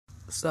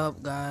What's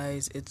up,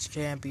 guys? It's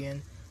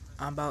Champion.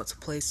 I'm about to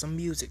play some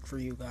music for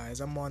you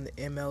guys. I'm on the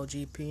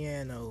MLG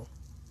piano.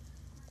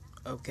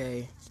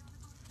 Okay,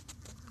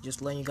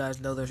 just letting you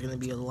guys know there's going to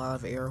be a lot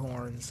of air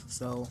horns.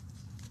 So,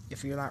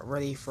 if you're not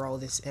ready for all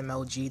this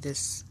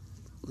MLG,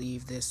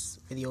 leave this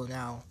video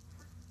now.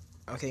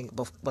 Okay,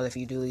 but if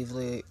you do leave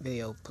the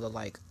video, put a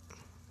like.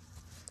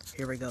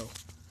 Here we go.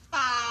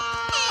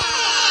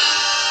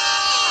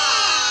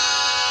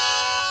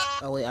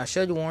 Oh wait, I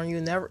should warn you,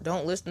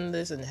 don't listen to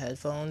this in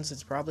headphones.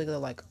 It's probably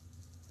gonna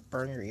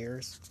burn your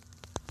ears.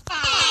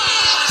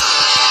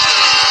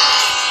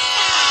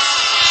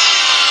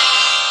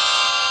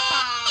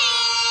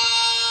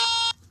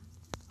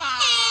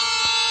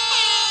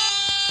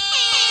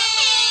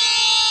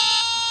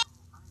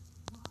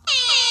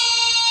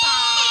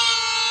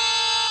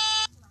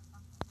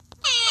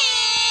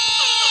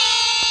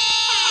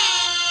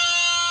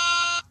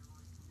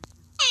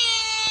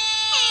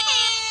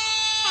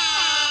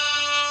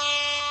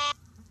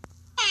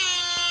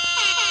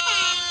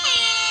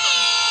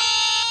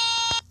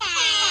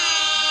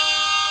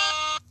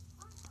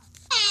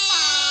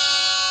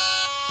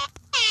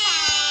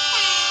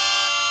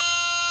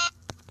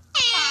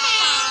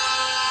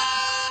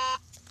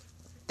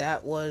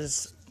 That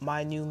was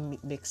my new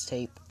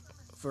mixtape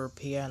for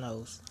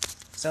pianos.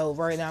 So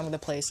right now I'm gonna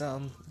play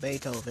some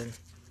Beethoven.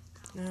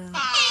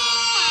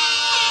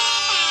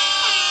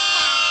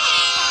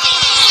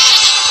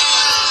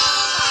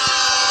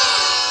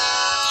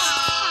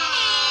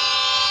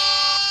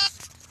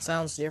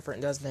 Sounds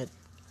different, doesn't it?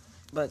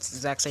 But it's the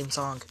exact same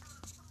song.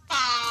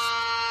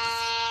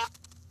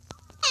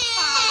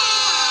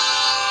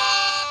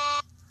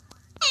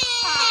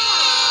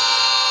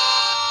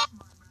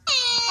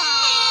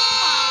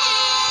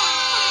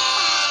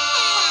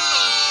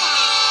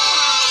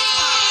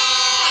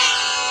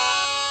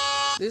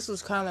 This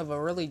was kind of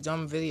a really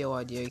dumb video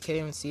idea. You can't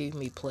even see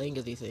me playing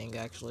anything,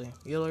 actually.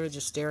 You're literally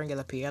just staring at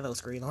a piano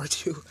screen,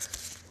 aren't you?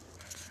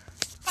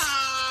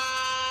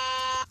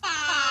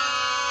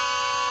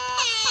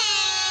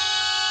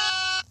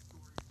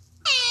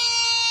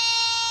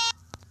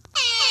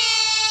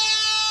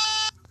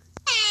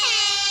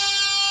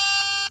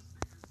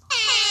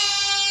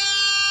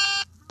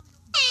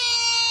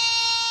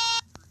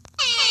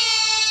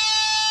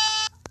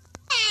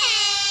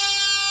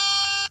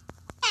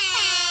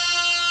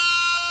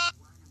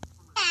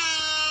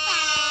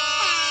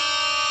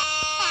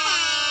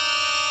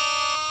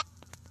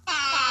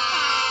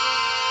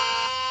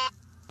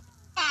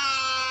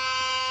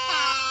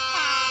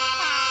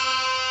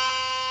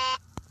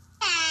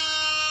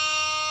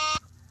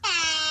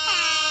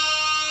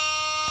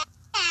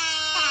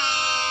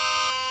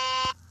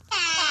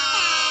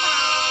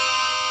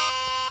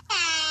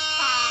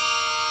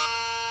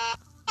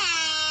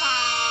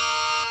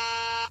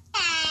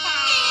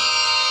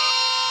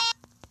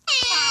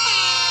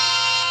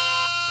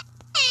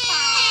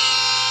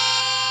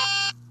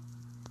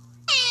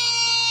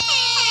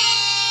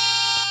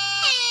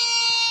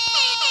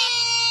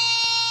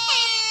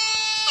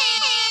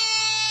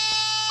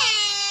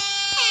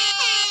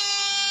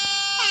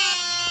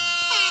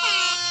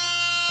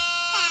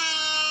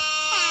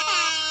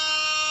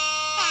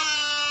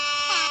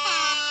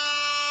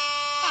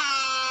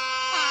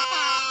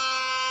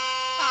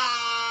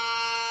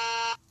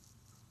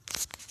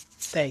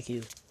 Thank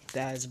you.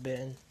 That has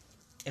been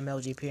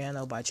MLG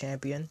Piano by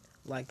Champion.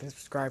 Like and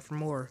subscribe for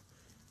more.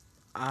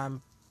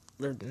 I'm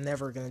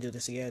never gonna do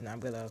this again. I'm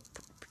gonna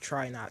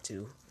try not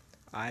to.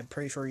 I'm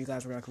pretty sure you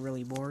guys were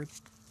really bored.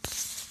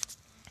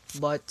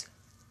 But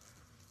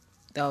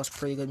that was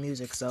pretty good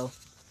music, so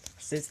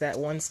since that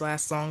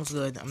last song's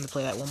good, I'm gonna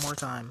play that one more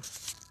time.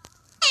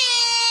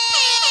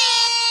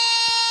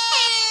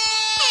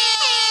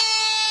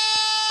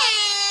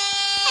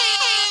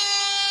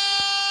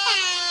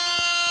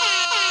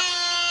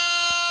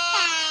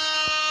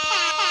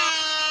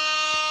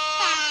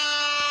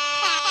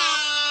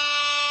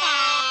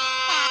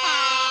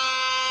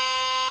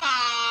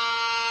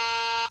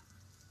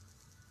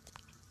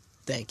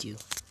 Thank you.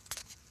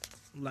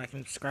 Like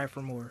and subscribe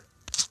for more.